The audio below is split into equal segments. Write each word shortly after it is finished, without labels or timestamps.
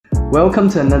Welcome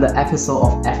to another episode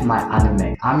of F My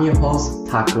Anime. I'm your host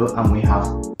Taku, and we have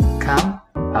Cam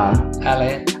and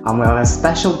Ale. And we have a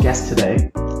special guest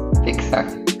today.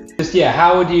 Exactly. Just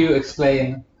how would you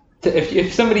explain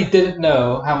if somebody didn't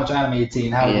know how much anime you'd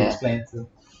seen? How would you explain it to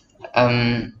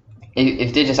them?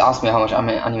 If they just ask me how much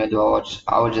anime do I watch,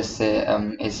 I would just say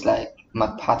it's like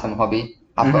my part-time hobby.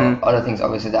 I've got other things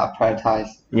obviously that I prioritize.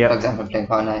 Yep. For example, playing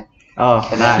Fortnite. Oh,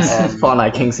 but nice.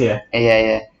 Fortnite Kings here.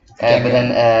 Yeah. But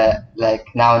then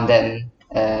like now and then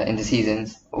in the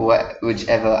seasons,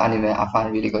 whichever anime I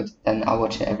find really good, then I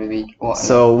watch it every week.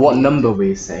 So what number will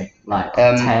you say? Like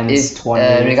 10s,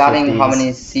 20s, regarding 50s? how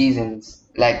many seasons,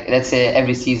 like let's say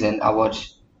every season I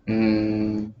watch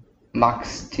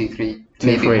max 2-3,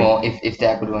 maybe 2-3. more if they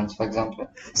are good ones, for example.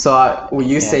 So will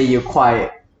you say you're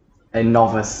quite a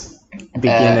novice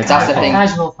beginner? That's the thing.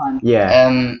 Casual fan.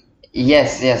 Yeah.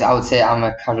 Yes, I would say I'm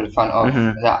a casual fan of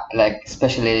that, like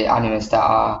especially animes that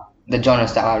are the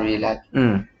genres that I really like.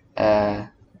 And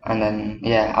then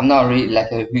I'm not really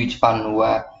like a huge fan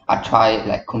where I try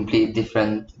like complete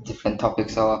different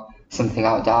topics or something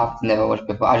out that I've never watched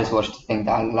before. I just watch the thing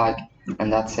that I like, and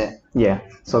that's it. Yeah.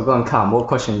 So go on, Cam. What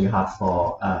question you have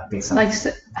for Big Sam? Like,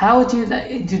 how would you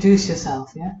introduce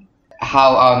yourself? Yeah.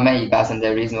 How I met you guys, and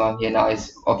the reason why I'm here now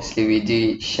is obviously we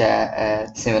do share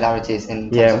similarities in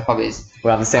terms of hobbies.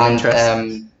 We have the same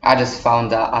interests. I just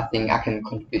found that I think I can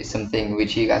contribute something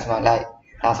which you guys might like.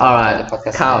 That's All why I right, started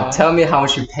the podcast. Cam, tell me how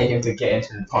much you pay him to get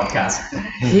into the podcast.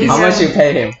 He's, How much you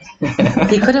pay him?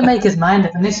 He couldn't make his mind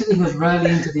up. Initially, he was really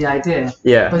into the idea.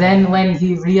 Yeah. But then when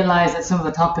he realized that some of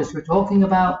the topics we're talking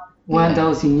about weren't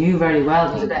those he knew very well,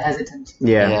 he was a bit hesitant.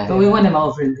 Yeah. But we won him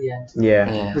over in the end.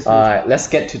 Yeah. All right, let's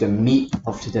get to the meat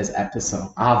of today's episode.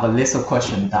 I have a list of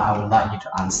questions that I would like you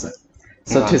to answer.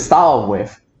 So to start off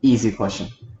with, easy question.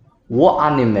 What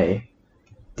anime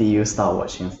do you start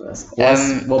watching first?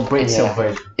 What breaks your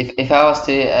brain? If I was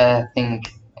to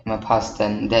think in my past,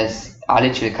 then I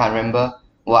literally can't remember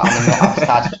what anime I've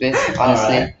started with,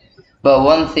 honestly. Alright. But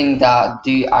one thing that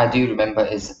I do remember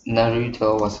is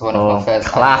Naruto was one of my first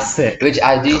classic. anime, which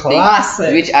I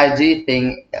do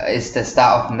think is the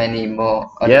start of many more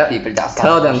other people that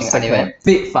start watching anime.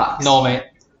 Big facts. No, mate.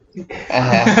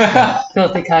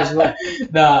 Filthy casual.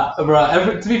 Nah,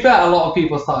 bro. To be fair, a lot of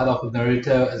people started off with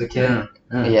Naruto as a kid.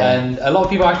 And a lot of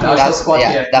people actually that's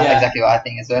exactly what I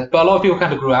think as well. But a lot of people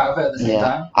kind of grew out of it at the same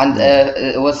time.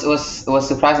 And what's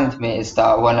surprising to me is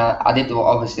that when I did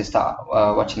obviously start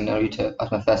watching Naruto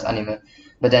as my first anime,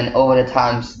 but then over the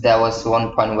times there was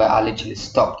one point where I literally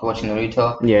stopped watching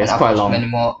Naruto. Yeah, it's quite long. Many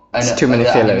more. It's too many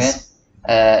fillers.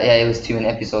 It was too many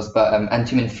episodes, but and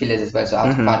too many fillers as well. So I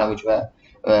had to find out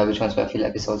which ones were filler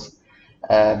episodes.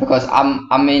 Because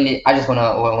I just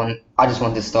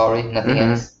want the story, nothing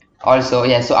else. Also,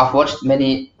 so I've watched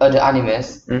many other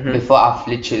animes before I've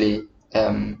literally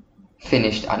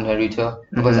finished Naruto,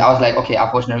 because I was like, okay,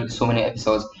 I've watched Naruto so many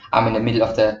episodes, I'm in the middle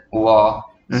of the war,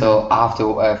 so I have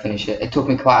to finish it. It took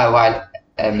me quite a while.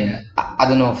 I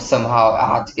don't know if somehow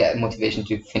I had to get motivation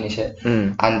to finish it,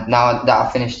 and now that I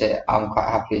finished it, I'm quite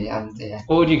happy. And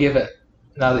what would you give it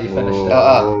now that you finished it?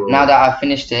 Now that I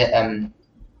finished it,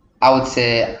 I would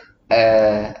say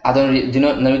I don't really do you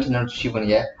know Naruto Shippuden,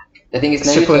 yeah. The thing is,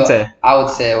 Naruto, I would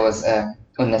say was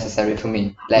unnecessary for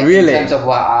me. Like really? In terms of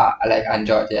what I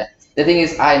enjoyed, yeah. The thing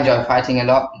is, I enjoy fighting a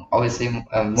lot. Obviously,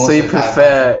 most so you of the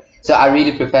prefer? Time. So I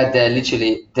really prefer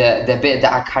the bit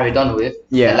that I carried on with.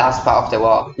 The last part of the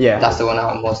war. Yeah. That's the one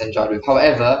I most enjoyed with.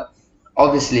 However,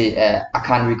 obviously, I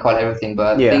can't recall everything,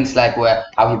 but things like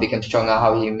how he became stronger,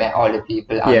 how he met all the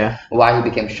people, and why he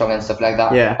became stronger and stuff like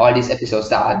that. Yeah. All these episodes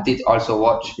that I did also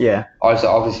watch. Yeah. Also,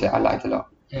 obviously, I liked a lot.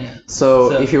 Yeah.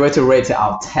 So if you were to rate it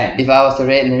out of 10, if I was to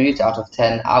rate Naruto out of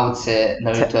 10, I would say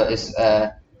Naruto is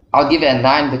I'll give it a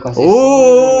 9 because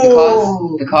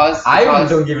because I even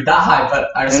don't give it that high, but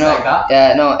I respect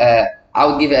that. I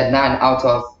would give it a 9 out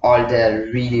of all the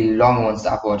really long ones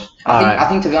that I've watched. I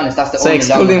think to be honest, that's the only long one.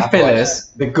 So excluding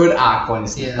fillers, the good arc one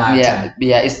is 9.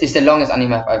 It's the longest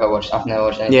anime I've ever watched. I've never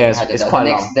watched anything. Yeah, it's quite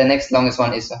long. The next longest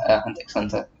one is Hunter x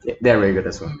Hunter. Yeah, they're very good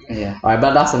as well. Yeah. Alright,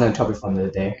 but that's another topic for another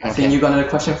day. I think you got another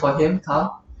question for him,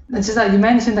 Carl? It's just that you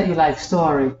mentioned that you like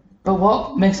story, but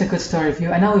what makes a good story for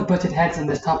you? I know we've butted heads on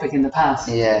this topic in the past.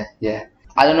 Yeah.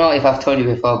 I don't know if I've told you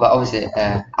before, but obviously,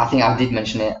 I think I did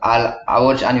mention it. I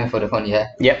watch anime for the fun, yeah?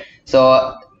 Yep.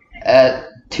 So,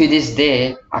 to this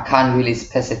day, I can't really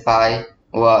specify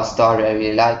what story I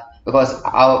really like, because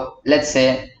let's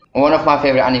say, one of my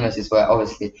favorite animes is where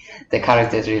obviously the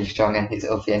character is really strong and he's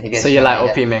OP and he gets. So you like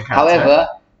OP main character? However,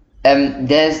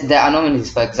 there are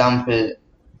anomalies. For example,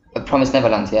 Promised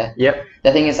Neverland, yeah? Yep.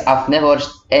 The thing is, I've never watched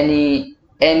any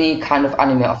any kind of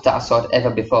anime of that sort ever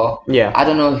before. Yeah. I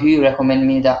don't know who recommended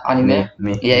me that anime.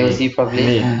 Me. Yeah, it was you probably.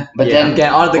 Me. But Yeah, then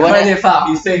get all the when credit fam.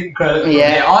 He's taking credit.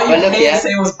 Yeah, all you but look, can't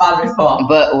say was bad before.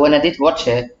 But when I did watch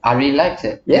it, I really liked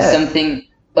it. Yeah. It's something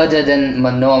other than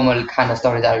my normal kind of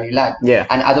story that I really like. Yeah.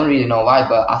 And I don't really know why,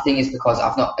 but I think it's because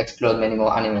I've not explored many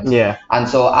more animes. Yeah. And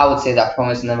so I would say that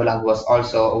Promised Neverland was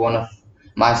also one of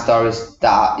my stories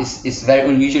that is very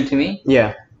unusual to me.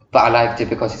 Yeah. But I liked it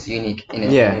because it's unique in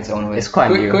its own way. It's quite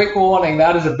new. Quick warning,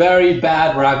 that is a very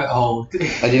bad rabbit hole.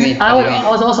 What do you mean? I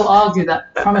would also argue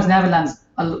that Promised Neverland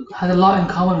has a lot in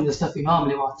common with the stuff you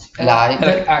normally watch. Like, Like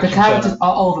The action characters shonen.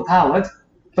 are overpowered,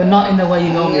 but not in the way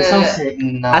you normally associate.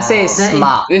 no. I say it's They're-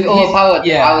 smart. With overpowered,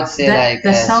 Yeah. I would say like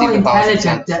They're so superpowers intelligent,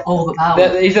 and they're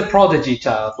overpowered. He's a prodigy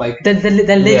child. Like, They're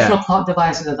literal Yeah. plot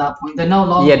devices at that point. They're no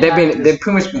longer. Yeah, they've characters.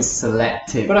 pretty much been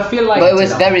selected. but I feel like but it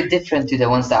was very different to the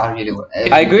ones that I really.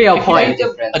 I agree on if you point. made them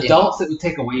Different, yeah. adults, it would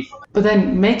take away from it. But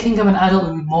then making them an adult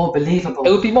would be more believable.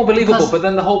 It would be more believable, Because- but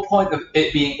then the whole point of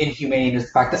it being inhumane is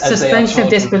the fact that as they are Suspension of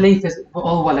children- disbelief is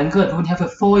all well and good, but when you have a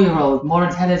 4-year-old more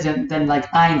intelligent than like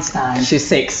Einstein, She's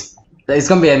 6. It's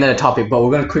gonna be another topic, but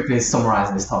we're gonna quickly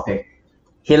summarize this topic.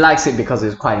 He likes it because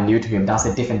it's quite new to him. That's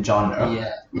a different genre. Yeah.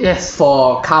 yes,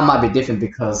 For Kyle might be different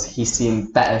because he's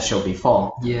seen better show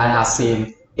before Yeah. and has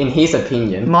seen, in his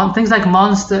opinion, things like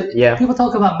Monster. Yeah. People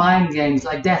talk about mind games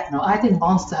like Death Note. I think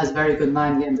Monster has very good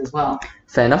mind games as well.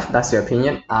 fair enough. That's your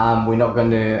opinion. We're not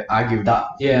gonna argue that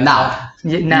Yeah. now.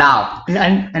 Yeah, Now.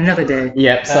 and another day.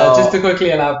 Yep. So Just to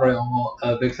quickly elaborate on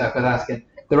what Big Sack was asking,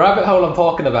 the rabbit hole I'm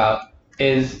talking about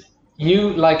is you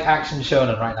like action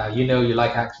shonen right now. You know you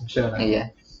like action shonen. Yeah.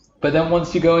 But then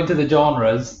once you go into the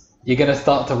genres, you're gonna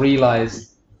start to realize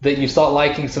that you start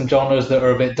liking some genres that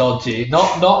are a bit dodgy.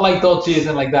 Not like dodgy as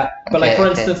in like that, but like Okay, for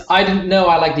okay. instance, I didn't know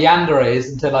I liked the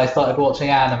yanderes until I started watching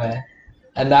anime,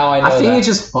 and now I know I think that. you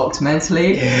just fucked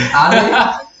mentally.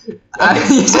 I think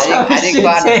you just have I didn't shit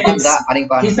quite understand taste. that. I didn't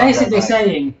quite He's understand basically that.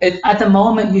 saying, at the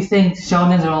moment you think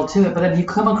shonens are all to it, but then you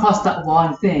come across that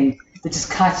one thing that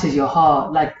just catches your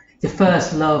heart, like your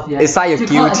first love. Yeah, It's like your You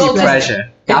can't- guilty it's-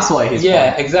 pleasure. That's what it is.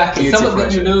 Yeah, exactly. Guilty Something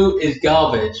that you pleasure. know is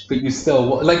garbage, but you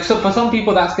still like. So for some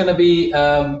people, that's gonna be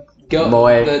Moe.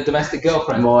 the domestic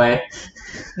girlfriend. Moe.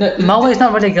 No, Moe is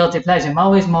not really guilty pleasure.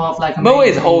 Moe is more of like a Moe main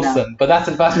is thing wholesome, but that's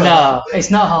now. No, it's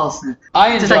not wholesome. I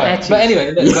enjoy Just like it. etchy. But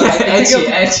anyway, no, Yeah, like, it's a edgy,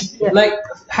 guilty- edgy. like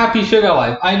Happy Sugar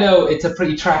Life. I know it's a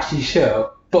pretty trashy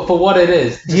show, but for what it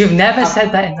is, You've never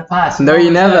said that in the past. No,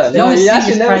 you never. No, No, it's you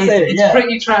actually never praised said it. it. it's Yeah.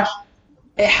 pretty trash.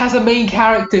 It has a main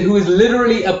character who is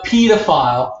literally a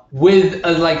pedophile with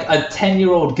like a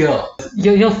 10-year-old girl,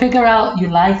 You'll figure out you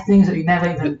like things that you never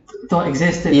even thought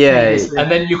existed. Yeah, previously.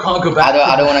 and then you can't go back.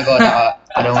 I don't want to go that.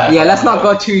 I don't want. Yeah, let's not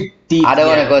go too deep. I don't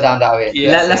want to yet. go down that way.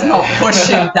 Yeah. Let's not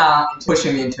push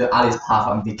him into Ali's path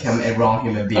and become a wrong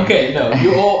human being. Okay, no,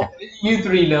 you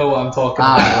three know what I'm talking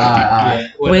about. Alright. Yeah,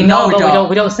 we when- know, we but don't.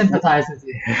 we don't sympathize with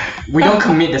you. We don't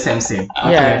commit the same sin.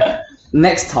 Okay. Yeah.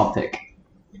 Next topic.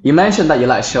 You mentioned that you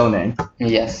like shonen,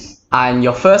 Yes. and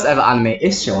your first ever anime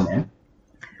is shonen.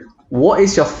 What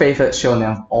is your favorite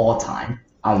shonen of all time,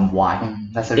 and why?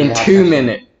 That's a In really hard 2 question.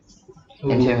 minutes. In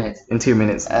 2 minutes. In 2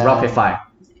 minutes. Um, Rapid fire.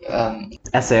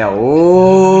 SAO.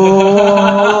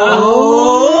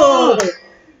 Oh.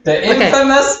 The Okay.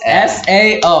 infamous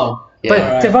SAO. Yeah. But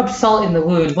Alright. to rub salt in the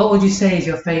wound, what would you say is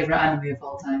your favorite anime of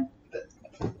all time?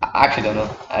 I actually don't know.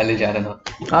 I legit don't know.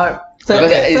 Alright. Because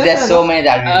there's so many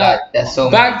that I really like. There's so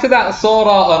many. Back to that Sword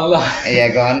Art Online. Yeah,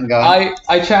 go on.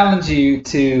 I challenge you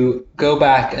to go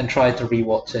back and try to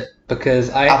rewatch it because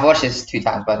I've watched this 2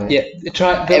 times, by the way. yeah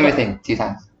try go Everything 2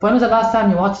 times. When was the last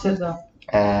time you watched it though?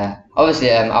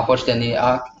 Obviously, I've watched the new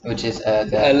arc, which is back.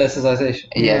 the Alicization.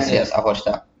 yes, I've watched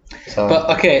that. So But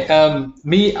okay,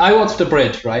 I watched The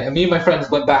Bridge, right? And me and my friends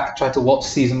went back and tried to watch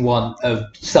season 1 of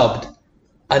subbed,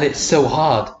 and it's so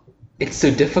hard. It's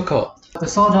so difficult. The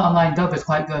Sword Art Online dub is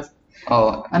quite good.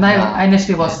 and I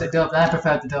initially watched it dub, and I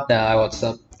preferred the dub. No, I watched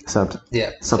sub. Subbed.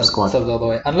 Yeah, Sub squad. subs all the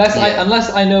way. Unless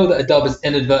Yeah. I know that a dub is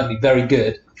inadvertently very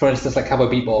good. For instance, like Cowboy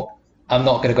Bebop, I'm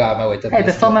not gonna go out of my way to. Hey, the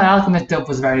listen to Fullmetal Alchemist dub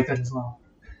was very good as well.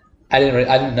 I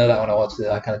didn't know that when I watched it.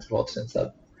 I kind of just watched it and stuff.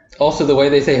 Also, the way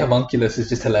they say homunculus is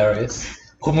just hilarious.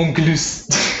 Homunculus.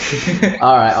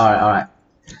 Alright.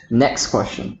 Next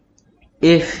question.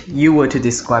 If you were to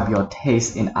describe your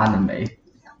taste in anime,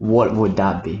 what would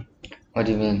that be? what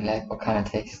do you mean? Like, what kind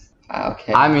of taste?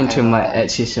 Okay. I'm into my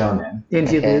ecchi shonen.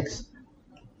 Into your Okay. boobs.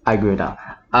 I agree with that.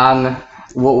 And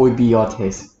what would be your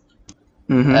taste?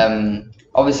 Mm-hmm.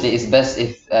 Obviously, it's best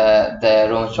if the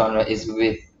romance genre is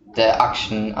with the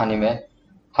action anime.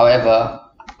 However,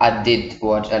 I did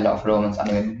watch a lot of romance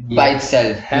anime by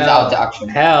itself without the action.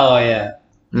 Hell yeah.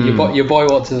 Your boy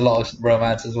wants a lot of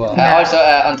romance as well. Also,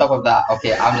 on top of that,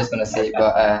 okay, I'm just gonna say,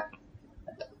 but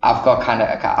I've got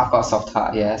a soft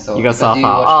heart, yeah. So You got if soft I do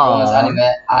heart. watch romance anime,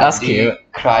 I that's do cute.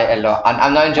 cry a lot, and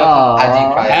I'm not joking. I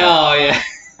do cry. A lot. Hell yeah.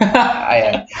 I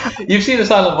am. You've seen The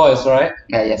Silent Voice, right?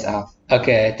 Yes, I have.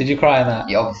 Okay, did you cry in that?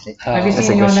 Yeah, obviously. Have you That's a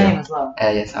seen Your good show. Name as well?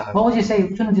 Yes, I have. What would you say?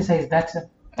 Which one would you say is better?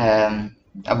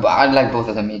 But I like both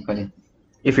of them equally.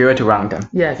 If you were to rank them.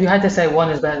 Yeah, if you had to say one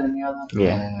is better than the other.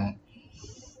 Yeah.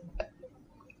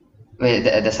 Wait,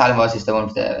 the Silent Voice is the one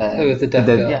with the. With the deaf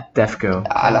The girl. Yeah. deaf girl.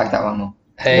 I like that one more.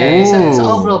 Yeah, Hey, it's an Ooh.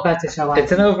 overall better show. I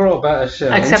it's an think. overall better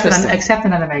show. Interesting. Except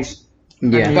in animation.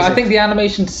 Yeah. But I think the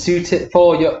animation suited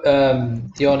for your name.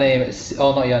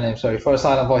 Not your name. Sorry, for A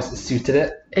Silent Voice, it suited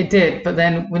it. It did, but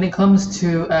then when it comes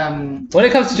to When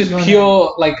it comes to just Your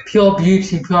pure like pure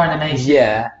beauty, pure animation,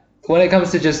 yeah, when it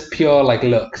comes to just pure like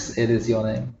looks, it is Your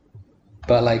Name.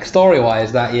 But like story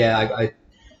wise, that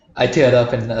I teared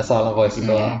up in A Silent Voice as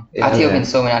well. Yeah. I tear up in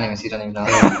so many animes you don't even know.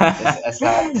 It's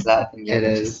that thing. Yeah, It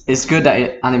is. It's good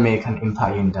that anime can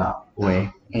impact you in that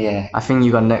way. Yeah. I think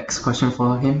you got next question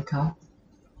for him, Carl.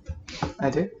 I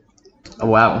do.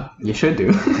 Well, you should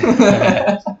do.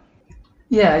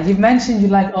 Yeah, you've mentioned you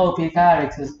like OP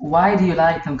characters. Why do you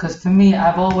like them? Because for me,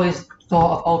 I've always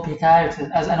thought of OP characters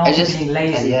as an OP being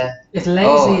lazy. Yeah. It's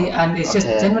lazy and it's just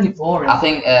okay. generally boring. I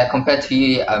think compared to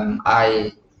you,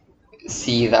 I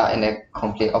see that in a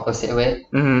complete opposite way.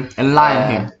 And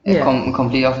lying him. Yeah.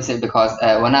 Complete opposite because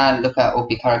when I look at OP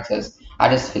characters, I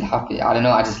just feel happy. I don't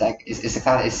know. I just like it's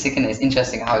sickening. It's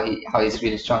interesting how he's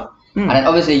really strong. And then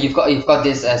obviously you've got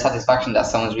this satisfaction that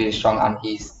someone's really strong and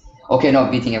he's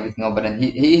not beating everything up, but then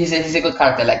he's a good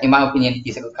character. Like in my opinion,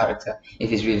 he's a good character if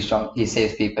he's really strong. He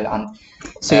saves people and.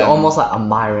 So you're almost like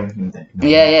admiring him then.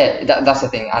 Yeah. That's the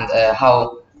thing, and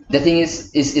how the thing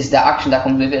is the action that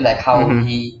comes with it, like how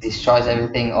he destroys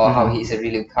everything, or how he's a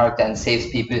really good character and saves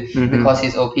people because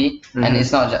he's OP, and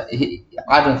it's not just.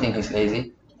 I don't think he's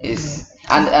lazy.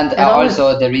 And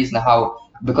also the reason how.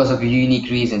 Because of unique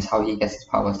reasons how he gets his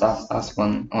powers. That's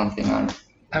one thing.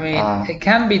 I mean, it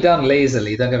can be done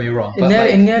lazily. Don't get me wrong.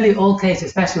 In nearly all cases,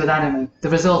 especially with anime, the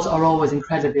results are always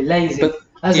incredibly lazy. But,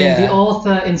 As in the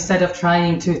author, instead of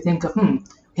trying to think of, we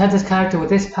have this character with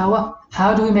this power.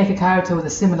 How do we make a character with a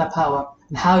similar power?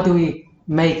 And how do we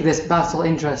make this battle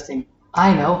interesting?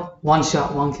 I know, one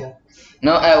shot, one kill.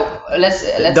 No, let's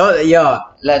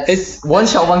It's one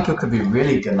shot, one kill could be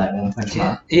really good, like One Punch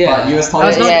Man. Yeah. But you was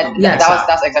talking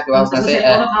that's exactly what I was gonna say.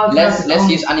 Let's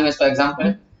use animes for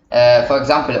example.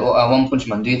 One Punch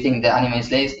Man. Do you think the anime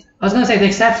is lazy? I was going to say the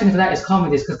exception for that is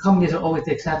comedies, because comedies are always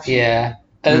the exception. Yeah.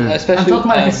 Especially. I'm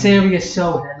talking about like a serious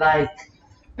show here, like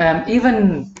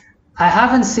even I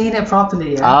haven't seen it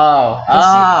properly yet.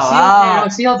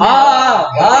 Shield Hero.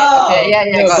 Okay, yeah.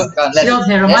 Go on. Shield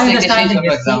Hero. My let's take the understanding Shield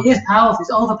is Hero, for he is powerful.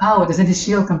 He's overpowered. Isn't his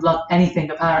shield can block anything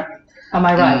apparently? Am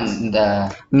I right?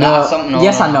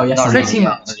 Yes, I know. Pretty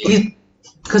much.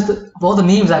 Because all the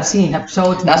memes I've seen have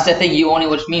showed me. That's the thing. You only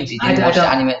watch memes. You didn't watch the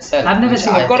anime itself. I've never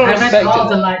seen. I've got to I read respect all it.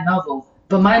 the light novel,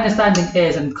 but my understanding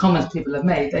is, and comments people have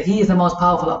made, that he is the most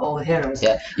powerful of all the heroes.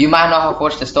 Yeah, you might not have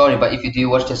watched the story, but if you do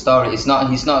watch the story, he's not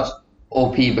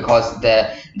OP because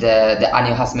the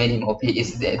anime has made him OP.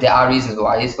 There are reasons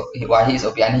why he's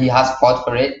OP, and he has fought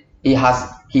for it. He has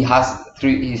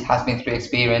been through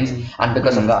experience, and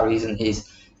because of that reason, he's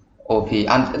OP.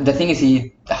 And the thing is,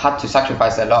 he had to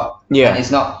sacrifice a lot. Yeah. And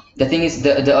it's not. The thing is,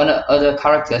 the other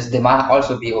characters, they might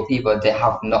also be OP, but they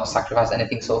have not sacrificed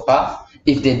anything so far.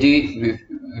 If they do,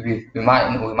 we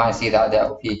might see that they're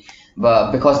OP.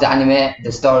 But because the anime,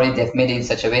 the story, they've made it in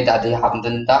such a way that they haven't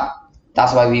done that.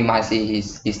 That's why we might see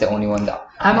he's the only one that.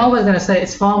 I'm always going to say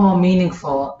it's far more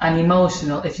meaningful and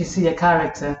emotional if you see a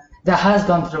character that has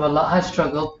gone through a lot, has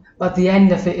struggled, but the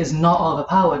end of it is not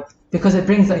overpowered, because it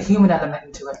brings that human element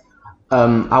into it.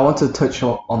 I want to touch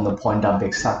on the point that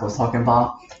Big Sack was talking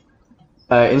about.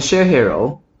 In Shield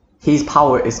Hero, his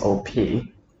power is OP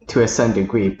to a certain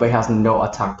degree, but he has no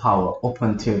attack power up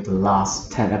until the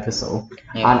last 10 episodes.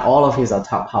 Yeah. And all of his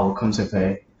attack power comes with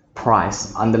a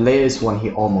price. And the latest one,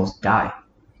 he almost died.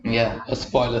 Yeah.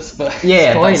 Spoilers, but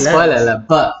Yeah, but Spoilers. spoiler alert.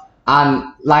 But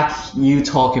like you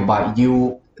talking about,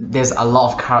 there's a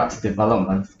lot of character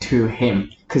development to him,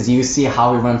 because you see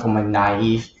how he went from a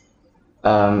naive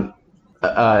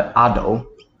adult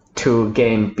to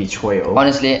getting betrayal.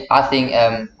 Honestly, I think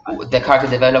the character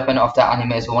development of the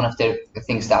anime is one of the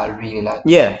things that I really like.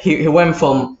 Yeah, he went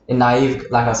from a naive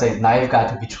guy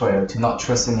to betrayal, to not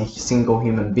trusting a single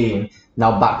human being,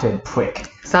 now back to a prick.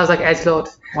 Sounds like Edgelord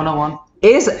 101.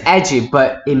 It's edgy,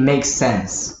 but it makes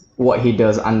sense what he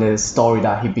does and the story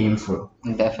that he been through.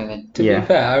 Definitely. to be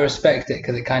fair, I respect it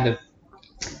because it kind of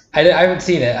I haven't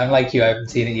seen it. I'm like you. I haven't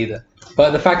seen it either.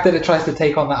 But the fact that it tries to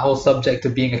take on that whole subject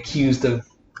of being accused of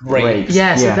rape.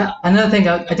 Yeah, so Yeah. that, another thing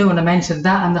I don't want to mention,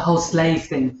 that and the whole slave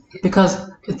thing, because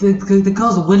the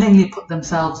girls willingly put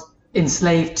themselves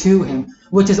enslaved to him,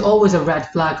 which is always a red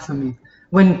flag for me.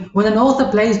 When an author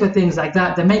plays with things like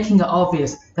that, they're making it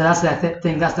obvious that that's their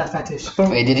thing, that's their fetish.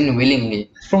 Wait, they didn't willingly.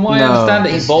 From what I No. understand,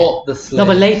 he It's- bought the slave. No,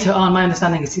 but later on, my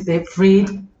understanding is they freed.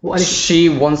 What is, She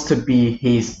wants to be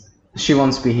his. She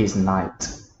wants to be his knight.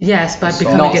 yes, by So-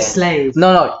 becoming No. a slave.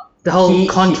 No. The whole he-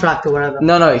 contract or whatever.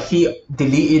 No. He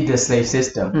deleted the slave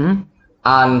system, Mhm.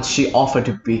 and she offered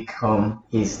to become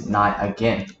his knight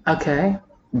again. Okay.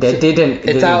 They didn't.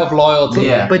 It's out of loyalty.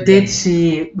 Yeah. But did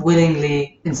she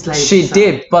willingly enslave She herself?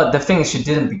 did, but the thing is, she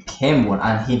didn't become one,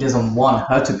 and he doesn't want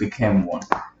her to become one.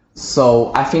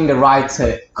 So I think the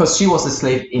writer, because she was a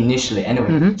slave initially anyway,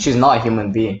 Mhm. she's not a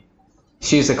human being.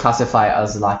 She's classified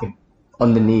as like a,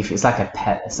 underneath. It's like a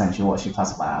pet essentially. What she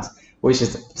classified as, which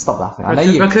is stop laughing. I know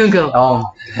you. Raccoon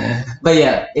girl. But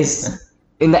yeah, it's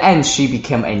in the end she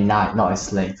became a knight, not a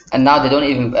slave. And now they don't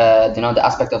even, the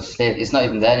aspect of slave is not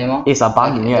even there anymore. It's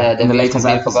abandoned, yeah. The in the viewers latest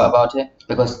completely forgot episode, about it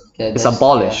because it's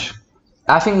abolished.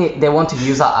 I think they want to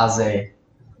use that as a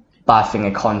bad thing,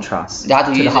 a contrast They had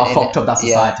to to use how it. fucked up that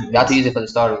society They had to is. use it for the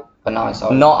story, but now it's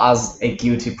all. Not as a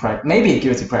guilty pressure, maybe a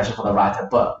guilty pressure for the writer,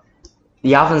 but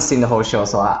you haven't seen the whole show,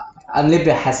 so I'm a little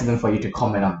bit hesitant for you to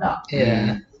comment on that.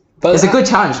 Yeah. But It's a good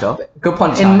challenge though. Good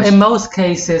point In challenge. most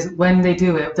cases, when they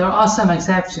do it, there are some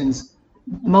exceptions.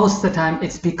 Most of the time,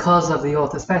 it's because of the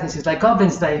author's fetishes. Like Goblin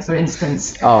Slayer, for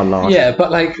instance. Oh lord. Yeah,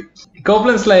 but like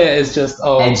Goblin Slayer is just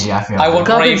Edgy, I feel. I want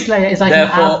Goblin rape, Slayer is like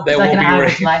therefore there it's like will an be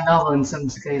average rape. light novel in some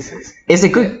cases. It's a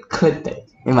good clickbait,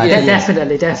 in my Yeah,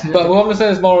 opinion. Definitely. But Goblin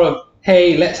Slayer is more of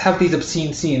hey, let's have these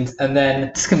obscene scenes and then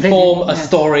It's completely- form a yeah.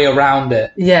 story around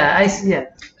it, yeah,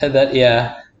 and then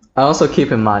yeah. I also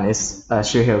keep in mind is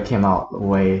Shield came out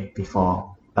way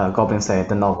before Goblin Slayer,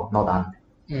 the novel, not the anime.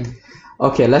 Mm.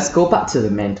 Okay, let's go back to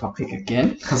the main topic again,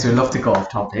 because we love to go off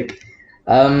topic.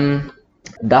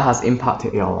 That has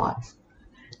impacted your life.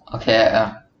 Okay,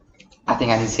 I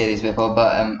think I did say this before, but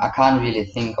I can't really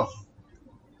think of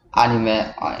anime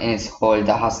in its whole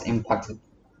that has impacted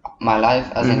my life.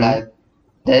 As in, like,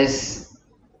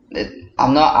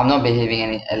 I'm not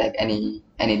behaving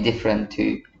any different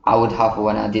to I would have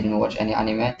when I didn't watch any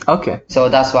anime. Okay. So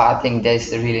that's why I think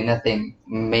there's really nothing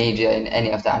major in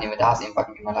any of the anime that has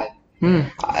impacted my life.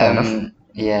 Fair enough.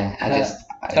 Yeah, I just.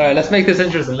 All right, let's make this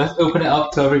interesting. Let's open it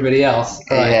up to everybody else.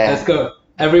 All right, Yeah. let's go.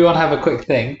 Everyone have a quick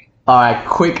thing. Alright,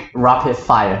 quick rapid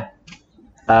fire.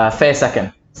 30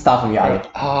 second. Start from you, Ari.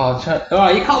 Oh, all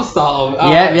right, you can't start.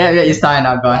 Yeah, you're starting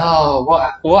now, go on. Oh,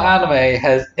 what anime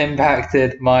has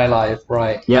impacted my life?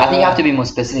 Right. Yeah. I think you have to be more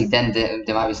specific. Then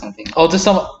there might be something. Or just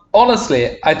some.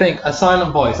 Honestly, I think A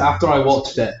Silent Voice. After I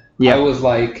watched it, Yeah. I was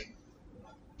like,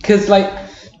 because like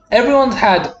everyone's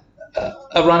had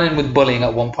a run-in with bullying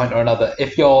at one point or another.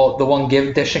 If you're the one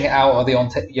dishing it out, or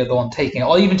you're the one taking it,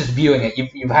 or even just viewing it,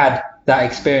 you've had that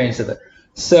experience of it.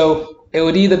 So it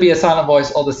would either be A Silent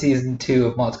Voice or the season 2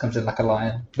 of March Comes In Like a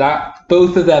Lion. That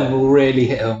both of them really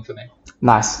hit home for me.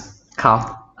 Nice.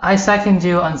 Carl. I second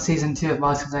you on season 2 of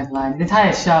Monsters Like Line. The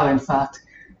entire show, in fact,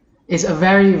 is a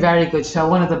very, very good show.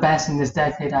 One of the best in this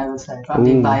decade, I would say. If I'm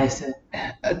being Ooh. biased here.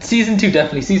 Season 2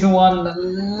 definitely. Season 1 a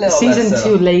little Season less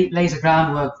 2 so. lays the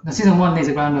groundwork. No, season 1 lays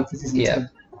the groundwork for season 2.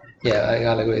 Yeah,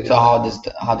 I'll agree with So you.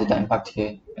 how did that impact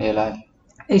you in your life?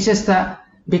 It's just that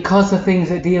because the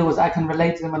things it deal with, I can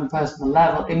relate to them on a personal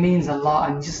level. It means a lot,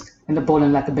 and just end up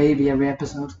bawling like a baby every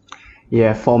episode.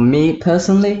 Yeah, for me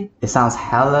personally, it sounds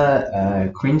hella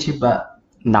cringy, but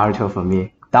Naruto for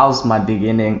me. That was my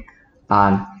beginning,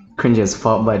 and cringy as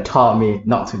fuck, but it taught me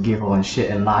not to give up on shit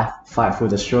in life, fight through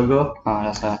the struggle. Oh,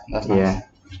 that's nice. Yeah.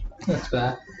 That's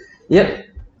fair. Yep.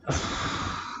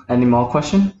 Any more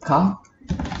question, Carl?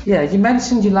 Yeah, you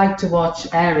mentioned you like to watch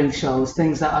airing shows,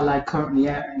 things that are like currently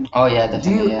airing. Oh yeah, Do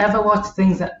definitely. you yeah. ever watch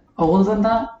things that are older than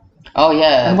that? Oh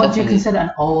yeah. And what do you definitely. consider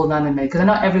an old anime? Because I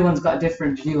know everyone's got a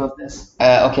different view of this.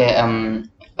 Okay.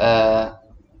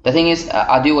 The thing is,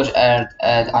 I do watch aired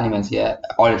animes, yeah,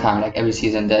 all the time. Like every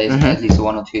season, there is at least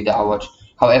 1 or 2 that I watch.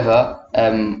 However,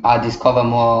 I discover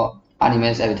more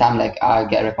animes every time. Like I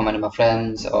get recommended by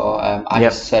friends, or I Yep.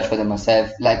 just search for them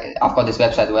myself. Like I've got this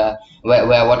website where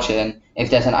I watch it, and if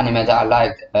there's an anime that I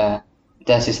like,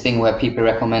 there's this thing where people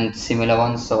recommend similar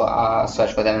ones, so I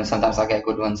search for them, and sometimes I get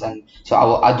good ones, and so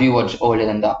I do watch older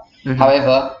than that.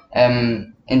 However,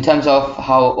 in terms of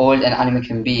how old an anime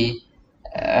can be,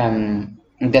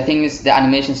 the thing is, the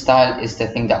animation style is the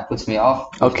thing that puts me off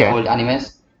with Okay. the old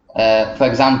animes. For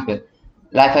example,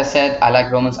 like I said, I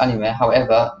like romance anime.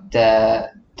 However,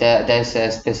 there's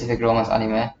a specific romance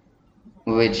anime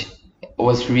which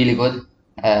was really good.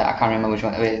 I can't remember which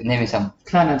one. Wait, name me some.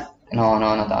 Planet. No,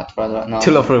 not that. Brother. No.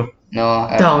 To love through. No.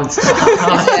 Don't. It's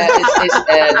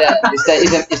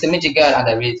the midget girl and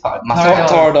the retard.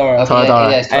 Toradora.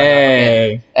 Toradora. Yes,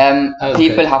 Hey.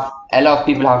 People have a lot of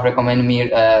people have recommended me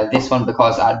this one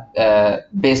because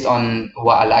based on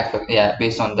what I like.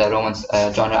 Based on the romance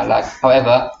genre I like.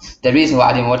 However, the reason why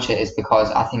I didn't watch it is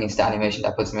because I think it's the animation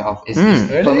that puts me off.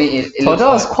 Really? For me, it looks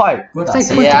Toradora's quite good. It's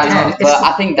like yeah, I know, 2010. but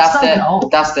I think it's not even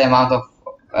old. that's the amount of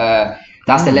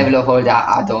that's the level of hold that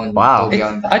I don't Wow. go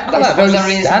beyond that. I'd call That's that very the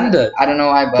reason. standard. I don't know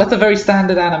why, but That's a very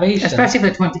standard animation. Especially for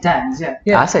the 2010s, yeah.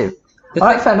 Yeah. I say. The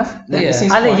Alright, thing- fair enough. Yeah. It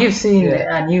seems I think fine. you've seen Yeah. it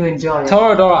and you enjoy it.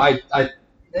 Toradora,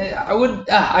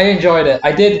 I enjoyed it.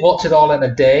 I did watch it all in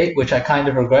a day, which I kind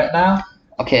of regret now.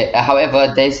 okay.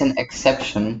 However, there's an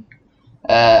exception.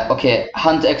 Okay,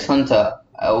 Hunter x Hunter.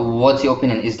 What's your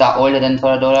opinion? Is that older than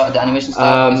Toradora, the animation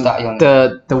style, or is that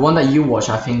younger? The one that you watch,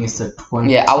 I think, is the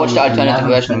 20. Yeah, I watched the alternative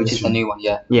version, which is the new one.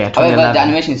 Yeah. Yeah, However, 2011. the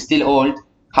animation is still old.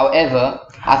 However,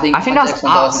 I think I think Hunter that's x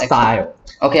Hunter art was an excellent- style.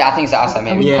 Okay, I think it's the art style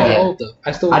maybe. Yeah. Quite old,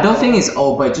 though. I don't think it's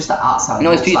old, but just the art style.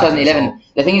 No, it's looks like 2011.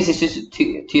 The thing is, it's just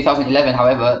 2011.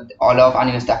 However, a lot of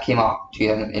animes that came out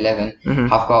 2011 Mhm.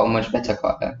 have got a much better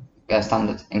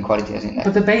standard in quality. As in,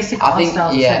 But the basic I art think, style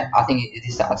is the yeah, same. I think it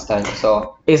is the art style.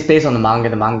 So It's based on the manga.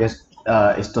 The manga is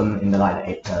done in the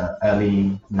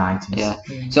early 90s. yeah,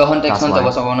 so Hunter x That's Hunter why.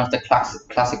 was one of the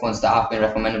classic ones that have been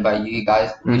recommended by you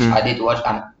guys, which Mhm. I did watch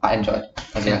and I enjoyed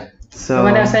as well. So But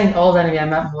when I was saying old anime, I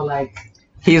meant more like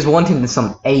he's wanting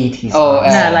some 80s. Oh,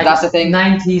 vibes. nah, like that's the thing.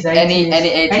 90s, 80s, Any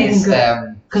 80s, anything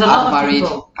good. Because a out lot of my of reach,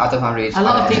 people, out of my reach. a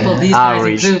lot of people, these Ah, guys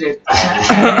reach. included.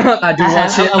 I do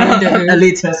watch it. I wonder who-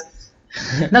 Elitist.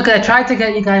 No, because I tried to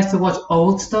get you guys to watch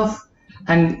old stuff,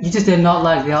 and you just did not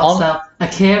like the art style.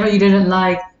 Akira, you didn't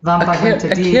like. Vampire Hunter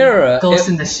D, Akira, Ghost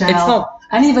in the Shell. it's not-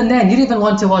 And even then, you didn't even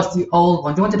want to watch the old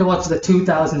one. You wanted to watch the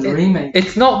 2000s remake.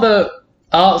 It's not the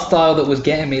art style that was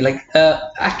getting me. Like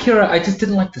Akira, I just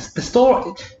didn't like the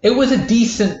story. It was a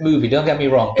decent movie. Don't get me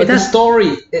wrong, but the does-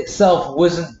 story itself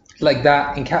wasn't like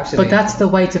that encapsulated. But that's the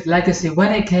weight of legacy.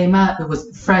 When it came out, it was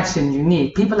fresh and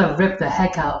unique. People have ripped the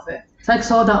heck out of it. It's like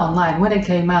Sword Art Online. When it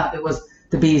came out, it was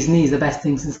the bee's knees, the best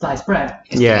thing since sliced bread.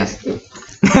 Yeah.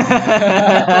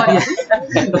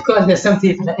 Of course, there's some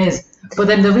people it is. But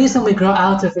then the reason we grow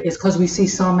out of it is because we see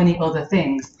so many other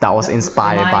things That was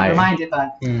inspired by it. reminded by.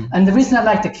 And the reason I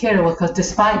liked Akira was because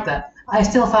despite that, I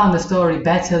still found the story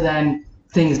better than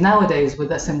things nowadays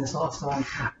with a similar sort of story.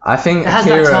 I think It has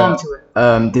that charm Akira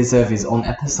to it. deserves its own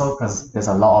episode because there's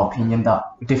a lot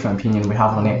of different opinion we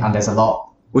have on it, and there's a lot.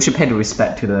 We should pay the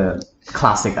respect to the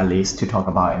classic at least to talk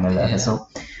about in another episode.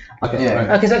 Okay, Yeah. right.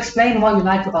 Okay, so explain what you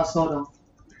like about Sword Art.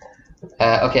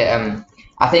 Okay.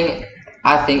 I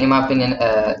think in my opinion,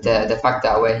 the fact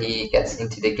that where he gets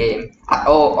into the game. I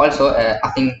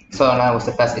think Sword Art Online was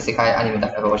the first isekai anime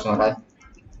that I've ever watched in my life,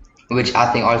 which I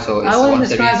think also is I one wouldn't of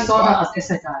the describe reasons Sword why. Art as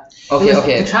isekai. Okay, It was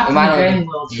okay. the trap It in might the not game be-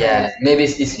 world. Yeah, maybe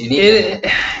it's unique.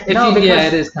 No, Yeah, because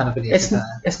it is kind of an It's isekai.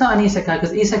 it's not an isekai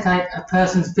because isekai a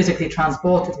person's physically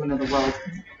transported to another world.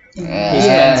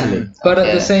 mentally. But at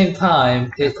okay. the same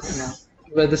time, it's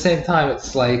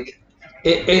like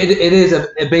it is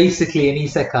basically an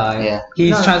isekai. Yeah.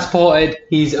 He's No. transported.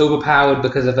 He's overpowered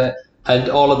because of it, and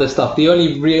all of this stuff. The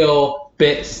only real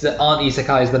bits that aren't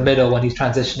isekai is the middle when he's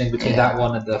transitioning between Yeah. that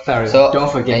one and the fairy. So Don't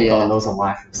forget he yeah. got loads of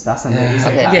waifus. That's another Yeah. isekai.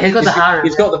 Okay. Yeah, he's got the harem.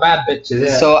 He's got the bad bitches.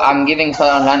 Yeah. So I'm giving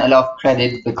Sword Art Online a lot of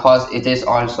credit because it is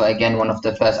also again one of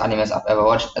the first animes I've ever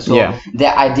watched. So Yeah. the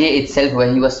idea itself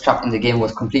when he was trapped in the game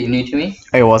was completely new to me.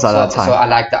 It was at that time. So I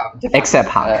like that. Except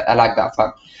Hack. I like that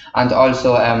fact. And also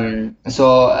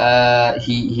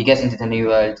he gets into the new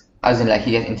world, as in like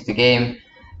he gets into the game.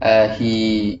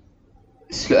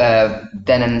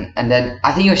 Then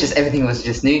I think it was just everything was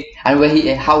just new,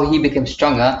 and how he became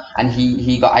stronger, and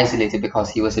he got isolated because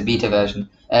he was a beta version.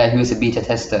 He was a beta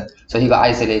tester, so he got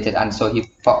isolated, and so he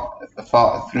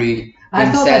fought through I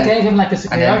thought that himself. gave him like a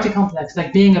superiority complex,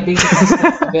 like being a beta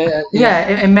tester. Yeah.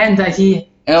 Yeah, it meant that he.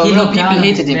 No, he no, looked people down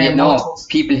hated him. mere Yeah, no, mortals.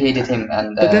 people hated him,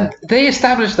 and But then they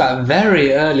established that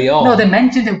very early on. No, they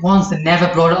mentioned it once, they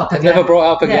never brought it up They again. never brought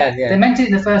it up again. Yeah. They mentioned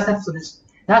it in the first episode.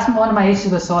 That's one of my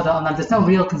issues with Sword Art Online. There's no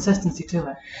real consistency to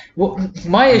it. Well,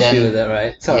 my issue Then- with it,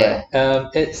 right? Sorry. Yeah.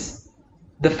 It's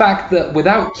the fact that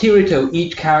without Kirito,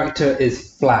 each character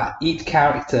is flat. Each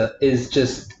character is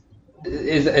just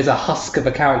is a husk of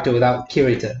a character without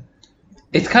Kirito.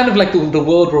 it's kind of like the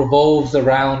world revolves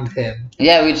around him.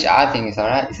 Yeah, which I think is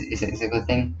alright. It's a good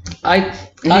thing.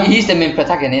 He's the main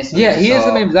protagonist. Yeah, he is so-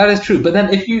 the main. That is true. But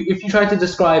then if you try to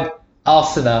describe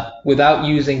Asuna without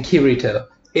using Kirito,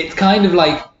 it's kind of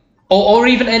like, or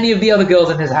even any of the other girls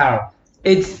in his harem,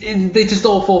 they just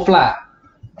all fall flat.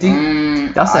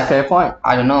 That's a fair point.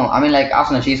 I don't know. I mean, like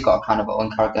Asuna, she's got kind of her own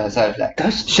character herself. Like,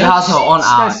 She has her own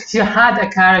arc. She had a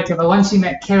character, but once she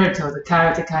met Kirito, the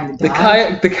character kind of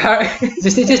died. The character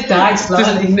It just died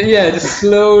slowly. just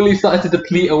slowly started to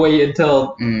deplete away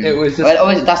until it was just. Well,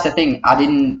 always that's the thing. I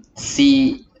didn't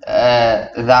see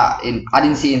that in. I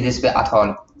didn't see in this bit at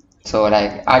all. So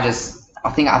like, I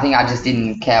think I just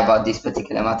didn't care about these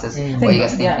particular matters. What you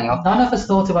guys thinking of? None of us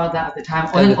thought about that at the time.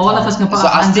 All of us can put So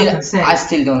our hands up and say. I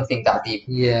still don't think that deep.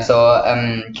 Yeah. So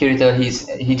Kirito,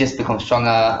 he just becomes stronger,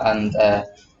 and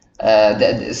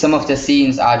some of the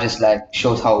scenes are just like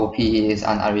shows how OP he is,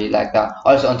 and I really like that.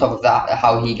 Also on top of that,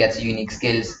 how he gets unique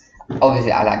skills.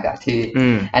 Obviously, I like that too.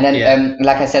 And then,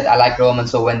 like I said, I like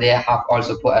romance. So when they have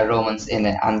also put a romance in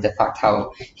it, and the fact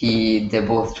how they're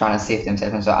both trying to save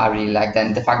themselves, and so I really like that.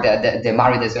 And the fact that they're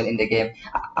married as well in the game,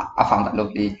 I found that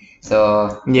lovely.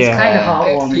 So It's kind of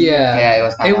heartwarming. yeah,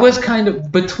 it was kind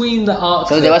of between the arcs.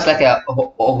 so there was like a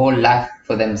whole life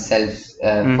for themselves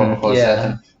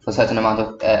for a certain amount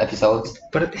of episodes.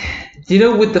 But do you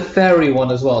know with the fairy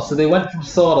one as well? So they went from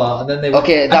Sword Art and then they.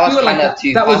 Okay, that was kind of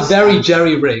too. That was very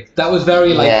jerry rigged. That was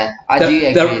very like. Yeah, I do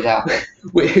agree with that.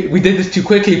 We did this too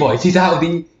quickly, boys. He's out of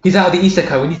the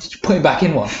isekai. We need to put him back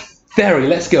in one. Fairy,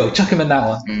 let's go. Chuck him in that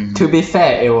one. To be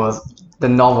fair, it was the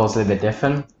novel's a little bit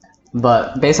different,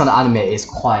 but based on the anime, it's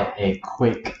quite a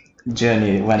quick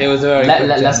journey. When It was a very quick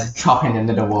let's journey. chop in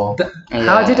into the world.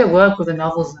 How did it work with the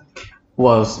novels?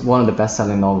 Was one of the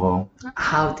best-selling novel.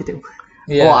 How did it work?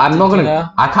 Yeah. Well, I'm not did you gonna. know?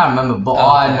 I can't remember, but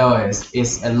all I okay. know is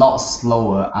it's a lot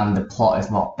slower and the plot is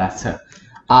a lot better.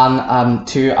 And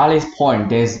to Ali's point,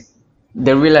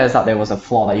 they realized that there was a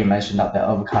flaw that you mentioned that the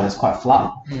avocado is quite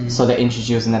flat. So they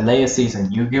introduced in the later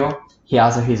season Yu-Gi-Oh. He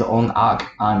has his own arc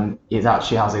and it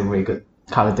actually has a really good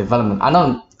character development. I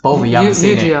know both of you haven't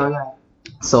seen it, Yu-Gi-Oh, yeah.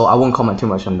 so I won't comment too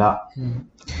much on that.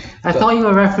 I thought you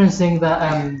were referencing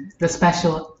the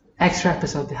special extra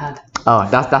episode they had. Oh,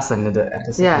 that's another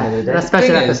episode. Yeah, another day. that's special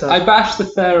Thing is, episode. I bashed the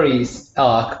fairies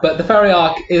arc, but the fairy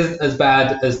arc isn't as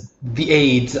bad as the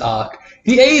AIDS arc.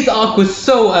 The AIDS arc was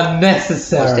so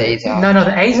unnecessary. What's the age of? No,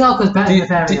 the A's arc was better than the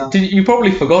fairy arc. You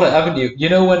probably forgot it, haven't you? You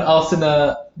know when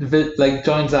Asuna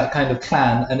joins that kind of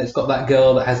clan, and it's got that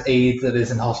girl that has AIDS that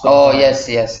is in hospital. Oh yes.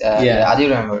 Yeah, I do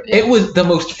remember. It was the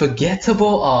most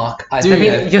forgettable arc I Dude,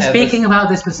 think I've You're ever speaking about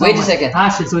this with so Wait a much second.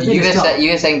 passion, so You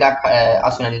were saying that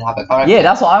Asuna didn't have a character. Yeah,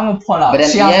 that's what I'm gonna point out. But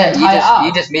then, She has an entire arc.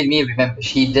 you just made me remember.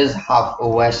 She does have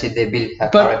where they build her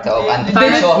But character up and if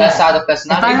I show her had- side of If I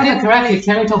personality. remember correctly,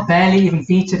 Kirito barely even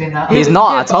featured in that. He's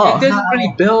not at all. It doesn't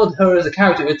really build her as a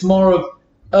character. It's more of,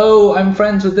 oh, I'm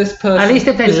friends with this person. At least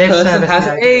if they this lip person service has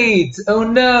her. AIDS. Oh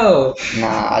no.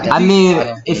 Nah, I don't I think- mean, I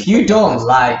don't if think you so. don't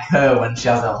like her when she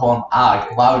has her own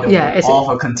arc, why would the Yeah, it's-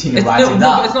 author continue It's, writing no,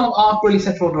 that? it's not an arc really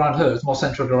centered around her. It's more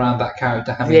centered around that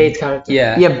character having. The 8 character.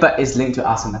 Yeah. Yeah, but it's linked to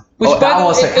Asuna. Which Oh, by that the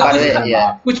was way, a character.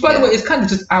 yeah. Which by the Yeah. way is kind of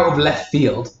just out of left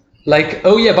field. Like,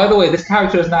 oh yeah, by the way, this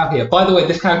character is now here. By the way,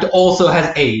 this character also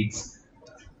has AIDS.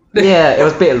 Yeah, it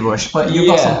was a bit rushed, but you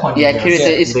got Yeah. some point. Yeah, in there. Kirito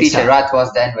is Big featured shout. right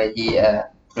towards the end where he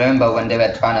remember when they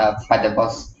were trying to fight the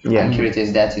boss, Yeah. and Kirito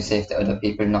is there to save the other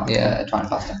people, not Yeah. trying to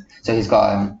pass them. So he's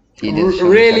got he did show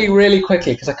Really, himself. really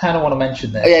quickly, because I kind of want to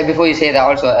mention this. Oh yeah, before you say that,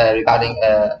 also regarding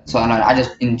I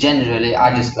just in generally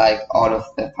I just like all of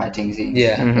the fighting scenes.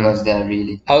 Yeah. because they're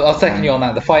really I'll second you on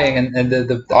that. The fighting and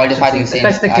the all the fighting scenes.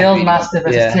 Especially the I Guild really Master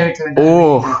versus Yeah. Kirito in that.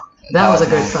 Oh, That was a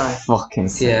good nice. fight. fucking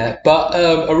sick. Yeah, but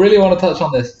I really want to touch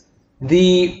on this.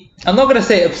 I'm not going to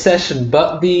say obsession,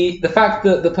 but the fact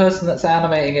that the person that's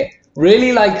animating it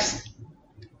really likes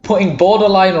putting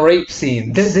borderline rape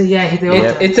scenes.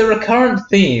 It's a recurrent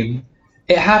theme.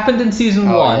 It happened in season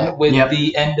Oh, 1 yeah. with Yep.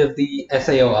 the end of the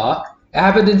SAO arc. It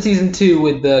happened in season 2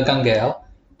 with the Gungale.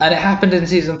 And it happened in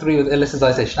season 3 with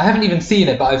illicitization. I haven't even seen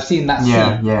it, but I've seen that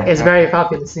Yeah, scene. yeah. It's very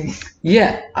popular scene.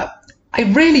 Yeah, I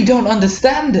really don't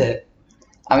understand it.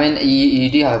 I mean, you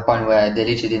do have a point where they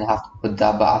literally didn't have to put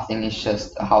that, but I think it's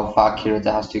just how far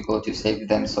Kirito has to go to save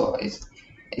them. So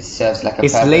it serves like a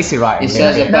It's purpose. lazy writing. It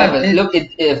serves a No, purpose. Look,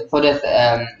 for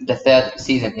the third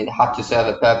season, it had to serve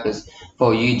a purpose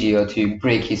for Yu-Gi-Oh to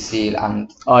break his seal, and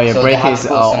Oh yeah, so break they had his to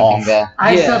put something off. there.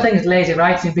 I Yeah. still think it's lazy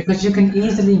writing because you can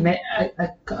easily make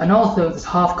an author that's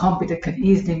half competent can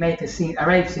easily make a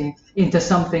rape scene into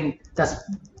something that's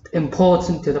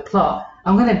important to the plot.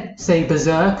 I'm gonna say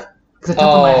Berserk Because the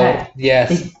top of my head.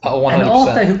 Yes, 100%. An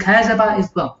author who cares about his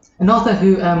book, an author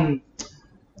who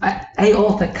a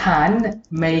author can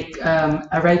make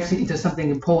a rape scene into something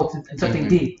important and something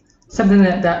deep, something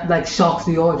that like shocks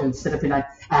the audience instead of being like,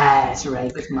 it's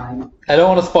rape, it's mine. I don't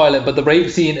want to spoil it, but the rape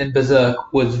scene in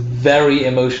Berserk was very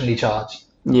emotionally charged.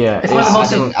 Yeah, It's one of the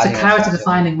most, it's a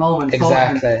character-defining moment.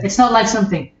 Exactly. For him. It's not like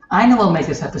something, I know will make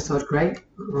this episode great.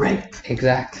 Rape.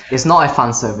 Exactly. it's not a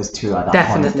fan service too at that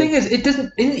Definitely. The thing is, it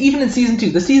doesn't. Even in season 2,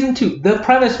 the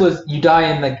premise was you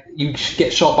die in like you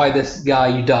get shot by this guy,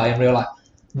 you die in real life.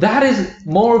 That is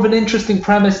more of an interesting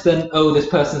premise than this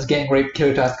person's getting raped.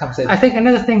 Kirito has to come save. I think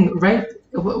another thing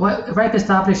what rape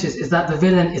establishes is that the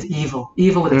villain is evil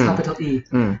with a capital E.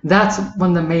 That's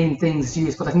one of the main things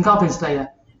used. But like in Goblin Slayer,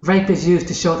 rape is used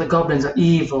to show that goblins are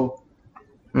evil.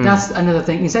 That's another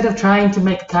thing. Instead of trying to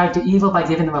make a character evil by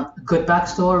giving them a good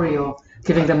backstory or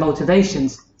giving them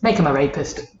motivations, make him a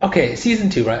rapist. Okay, season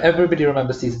 2, right? Everybody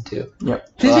remembers season 2. Yep.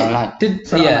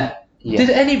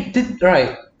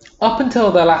 Right. Up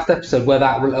until the last episode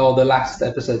the last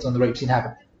episodes when the rape scene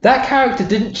happened, that character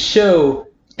didn't show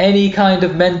any kind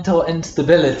of mental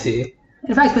instability.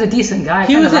 In fact, he was a decent guy.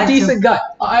 He was a decent guy.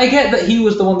 I get that he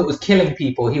was the one that was killing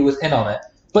people. He was in on it.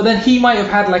 But then he might have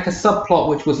had like a subplot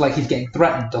which was like he's getting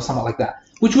threatened or something like that,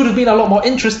 which would have been a lot more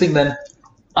interesting than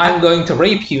I'm going to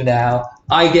rape you now.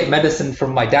 I get medicine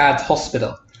from my dad's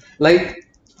hospital. Like,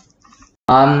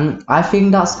 I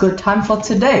think that's good time for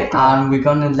today, and we're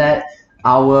gonna let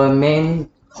our main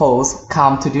host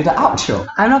come to do the outro.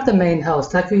 I'm not the main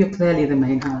host. Taku, you're clearly the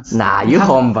main host. Nah, you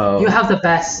humble. You have the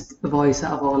best voice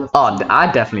out of all of them. I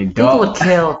definitely People don't. would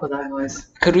kill for that voice.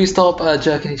 could we stop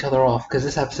jerking each other off? Because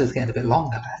this episode's getting a bit long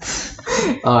now, lads.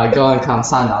 Alright, go and come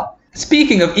sign up.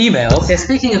 Speaking of emails, Yeah,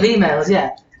 speaking of emails,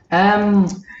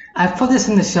 I've put this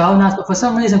in the show notes, but for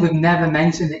some reason we've never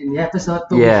mentioned it in the episode.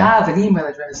 But we have an email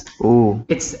address. Ooh.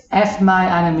 It's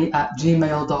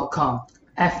fmyanime@gmail.com.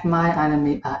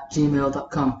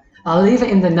 fmyanime@gmail.com. I'll leave it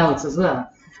in the notes as well.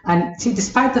 And see,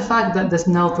 despite the fact that there's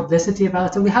no publicity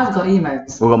about it, we have got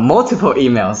emails. We've got multiple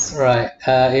emails. right?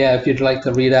 If you'd like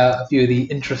to read out a few of the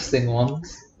interesting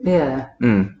ones. Yeah.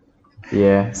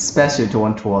 Yeah, especially the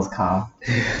one towards Carl.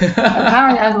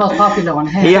 Apparently I'm the most popular one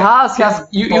here. He has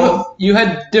You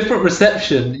had different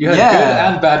reception. You had Yeah.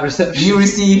 good and bad reception. You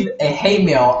received a hate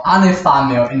mail and a fan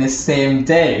mail in the same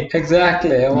day. Exactly.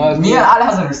 Me and Ali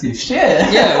hasn't received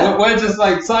shit. Yeah, we're just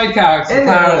like side characters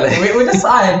apparently. We're just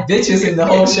bitches in the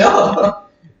whole show.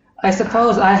 I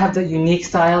suppose I have the unique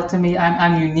style to me.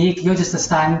 I'm unique. You're just a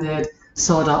standard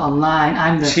Sword Art Online.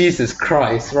 I'm the Jesus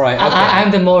Christ! Right. Okay.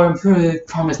 I'm the more improved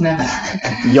Promise Neverland.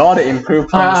 You're the improved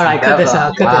Promise All right, cut this Never.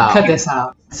 out. Wow. Cut this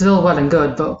out. It's all well and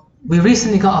good, but we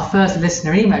recently got our first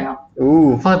listener email,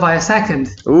 Ooh. followed by a second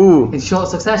Ooh. in short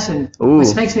succession, Ooh.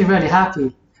 which makes me really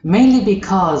happy. Mainly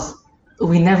because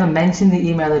we never mentioned the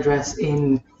email address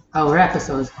in our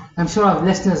episodes. I'm sure our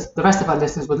listeners, the rest of our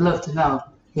listeners, would love to know.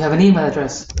 We have an email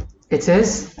address. It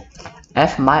is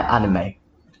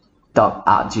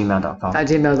fmyanime@gmail.com. at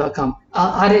gmail.com.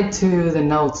 I'll add it to the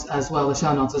notes as well, the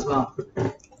show notes as well.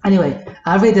 Anyway,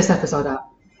 I'll read this episode out.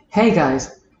 Hey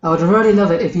guys, I would really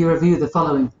love it if you review the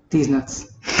following. These nuts.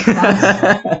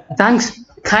 Thanks.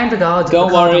 Kind regards. Don't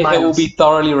Ricardo worry, it Miles. will be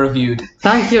thoroughly reviewed.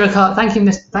 Thank you, Ricardo. Thank you,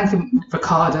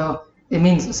 Ricardo. It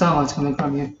means so much coming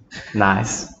from you.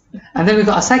 Nice. And then we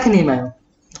got a second email.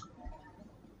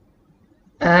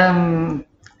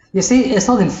 You see, it's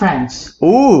all in French.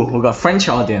 Ooh, we got French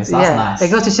audience. That's nice.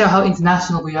 It goes to show how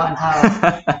international we are and how,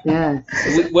 yeah,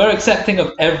 We're accepting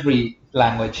of every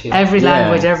language here. every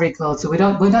language, every culture. We're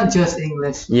not just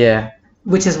English, Yeah.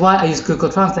 which is why I use Google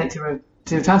Translate to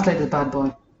translate this bad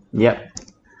boy. Yep. Do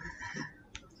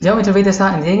you want me to read this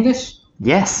out in the English?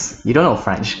 Yes. You don't know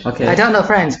French. Okay. I don't know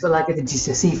French, but like the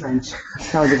GCSE French.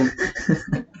 No, I didn't.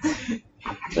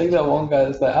 Like that one guy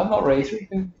that's like, I'm not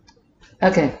racist.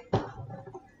 Okay.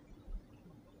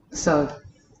 So,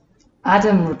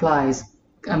 Adam replies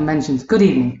and mentions, "Good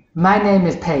evening. My name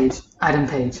is Paige, Adam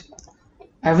Page.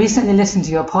 I recently listened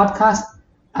to your podcast,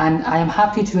 and I am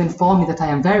happy to inform you that I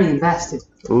am very invested.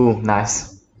 Ooh,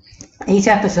 nice. Each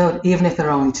episode, even if there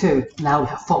are only 2, now we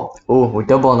have 4. Ooh, we're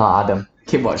double now, Adam.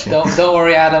 Keep watching. Don't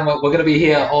worry, Adam. We're gonna be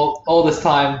here all this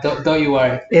time. Don't you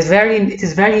worry. It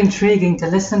is very intriguing to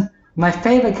listen. My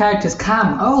favorite character is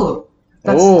Cam. Oh,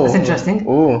 that's interesting.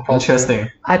 Ooh, interesting.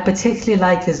 I particularly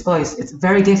like his voice. It's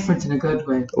very different in a good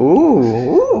way.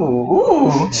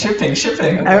 Ooh. Shipping.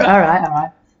 All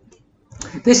right.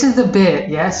 This is the bit,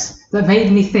 yes, that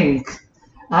made me think,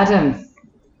 Adam,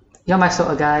 you're my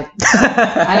sort of guy.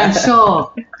 And I'm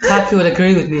sure Taku would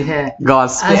agree with me here. Go on,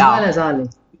 spit As out. well as Ali.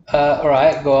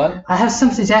 Alright, go on. I have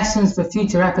some suggestions for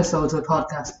future episodes of the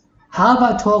podcast. How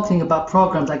about talking about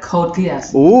programs like Code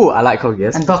Geass Ooh, I like Code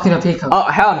Geass. and Boku no Pico? Oh,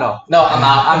 hell no. No, I'm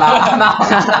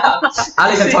out.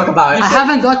 I'll even talk about it. I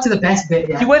haven't got to the best bit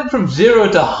yet. You went from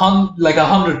 0 to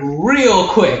 100 real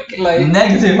quick. Like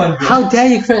Negative 100. How dare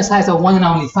you criticize a one and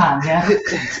only fan, yeah?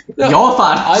 Your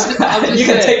fan. I'm just You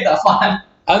can saying. take that fan.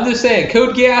 I'm just saying,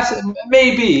 Code Geass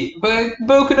maybe, but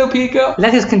Boku no Pico.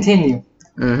 Let us continue.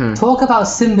 Mm-hmm. Talk about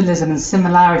symbolism and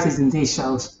similarities in these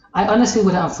shows. I honestly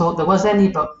wouldn't have thought there was any,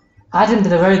 but Adam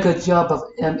did a very good job of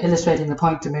illustrating the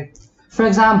point to me. For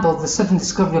example, the sudden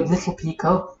discovery of Little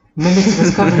Pico mimics the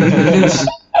discovery of Lelouch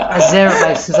as Zero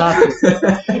by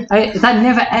Suzaku. That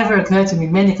never ever occurred to me,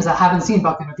 mainly because I haven't seen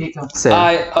Boku no Pico.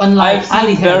 Unlike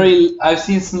I've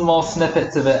seen small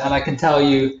snippets of it, and I can tell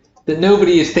you that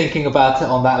nobody is thinking about it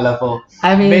on that level.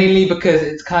 I mean, mainly because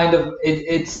it's kind of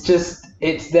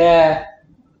it's there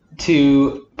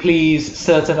to please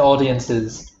certain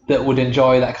audiences that would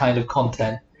enjoy that kind of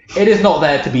content. It is not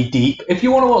there to be deep. If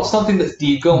you want to watch something that's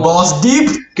deep, go and watch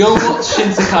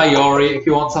Shinsekai Yori if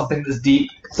you want something that's deep.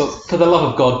 But for the love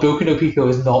of God, Boku no Pico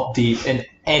is not deep in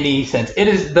any sense. It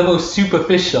is the most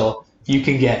superficial you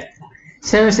can get.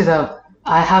 Seriously though,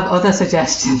 I have other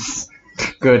suggestions.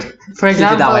 Good. For example,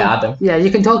 keep it that way, Adam. Yeah, you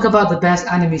can talk about the best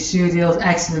anime studios,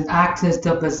 excellent actors,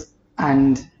 dubbers,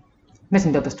 and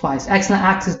missing dubbers twice. Excellent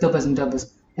actors, dubbers, and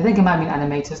dubbers. I think it might mean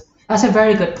animators. That's a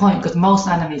very good point because most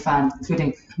anime fans,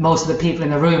 including most of the people in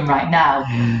the room right now,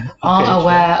 aren't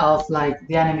aware of like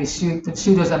the anime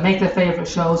studios that make their favorite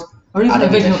shows, or even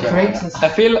original creators. I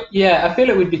feel like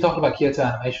we'd be talking about Kyoto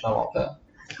Animation a lot though.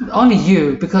 Only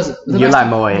you, because You like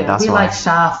Moe, that's we why. like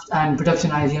Shaft and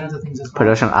Production IG and other things as well.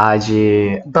 Production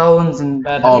IG, Bones and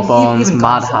Bones, even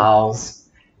Madhouse,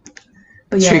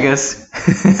 But yeah, Triggers.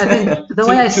 I think the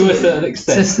way I see to a it, certain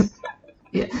extent.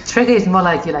 yeah, Trigger is more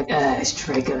like you're like, it's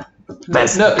Trigger.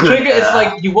 No, Trigger is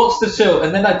like you watch the show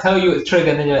and then I tell you it's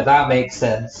Trigger and then you're like, that makes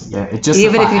sense. Yeah, it just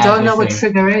Even if you don't know what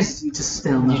Trigger is, you just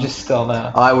still know. You just still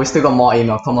know. Alright, we still got more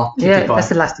email. Come on. keep Yeah, it going. that's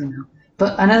the last thing now.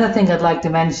 But another thing I'd like to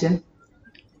mention.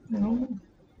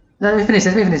 Let me finish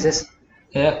this.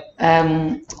 Yeah.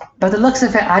 By the looks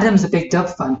of it, Adam's a big dub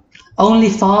fan. Only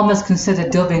farmers consider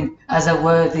dubbing as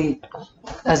worthy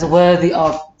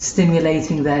of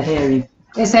stimulating their hearing.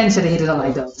 Essentially, he doesn't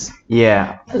like dubs.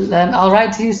 Yeah, I'll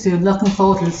write to you soon. Looking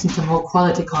forward to listening to more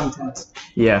quality content.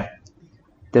 yeah.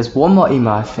 There's one more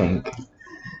email, I think.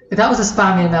 That was a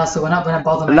spam email, so we're not going to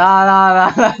bother.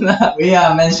 Nah. We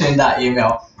are mentioning that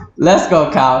email. Let's go,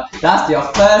 Cal. That's your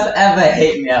first ever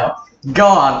hate mail. Go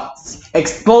on.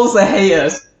 Expose the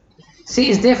haters. See,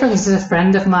 it's different. This is a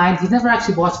friend of mine. He's never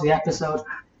actually watched the episode.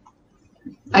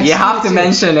 You have to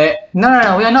mention it.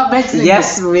 No, we are not mentioning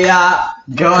Yes, it. we are.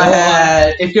 Go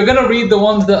ahead. If you're gonna read the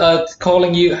ones that are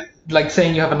calling you, like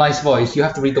saying you have a nice voice, you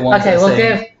have to read the ones Okay, that are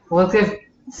saying... we'll give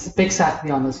Big Sack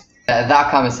the honours.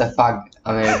 That comments a fag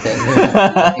American.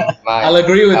 I'll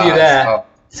agree with you there.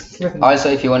 Also,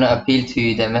 if you want to appeal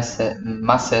to the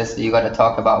masses, you got to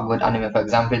talk about good anime. For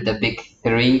example, the big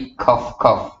three,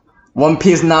 cough. One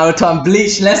Piece, Naruto, and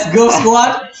Bleach. Let's go,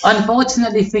 squad.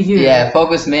 Unfortunately for you. Yeah,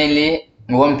 focus mainly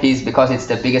One Piece because it's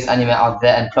the biggest anime out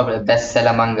there and probably the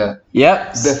bestseller manga.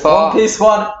 Yep. One Piece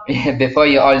squad. Before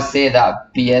you all say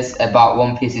that BS about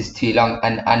One Piece is too long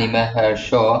an anime her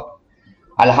show,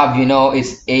 I'll have you know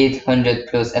it's 800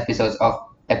 plus episodes of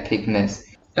epicness.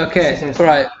 Okay,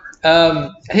 right.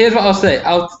 Here's what I'll say.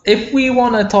 If we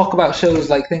want to talk about shows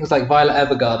like things like Violet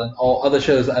Evergarden or other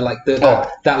shows that are like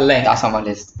that length, That's on my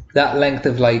list. That length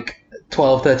of like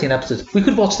 12, 13 episodes, we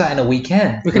could watch that in a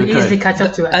weekend. We can easily catch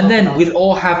up to it. And then we'd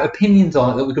all have opinions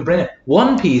on it that we could bring in.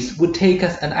 One Piece would take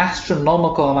us an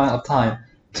astronomical amount of time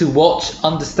to watch,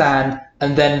 understand,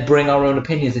 and then bring our own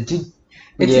opinions. It's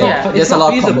not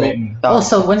feasible.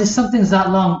 Also, when something's that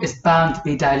long, it's bound to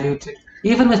be diluted.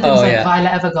 Even with things like Violet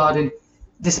Evergarden,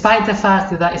 despite the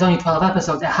fact that it's only 12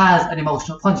 episodes, it has an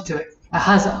emotional punch to it. It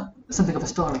has something of a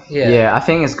story. Yeah, I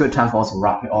think it's good time for us to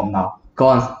wrap it up now. Go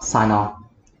on, sign off.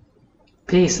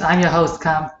 Peace. I'm your host,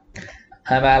 Cam.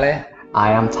 I'm Ali.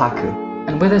 I am Taku.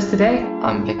 And with us today,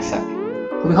 I'm Big Sack.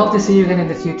 we hope to see you again in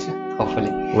the future. Hopefully.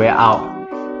 We're out.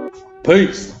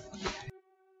 Peace.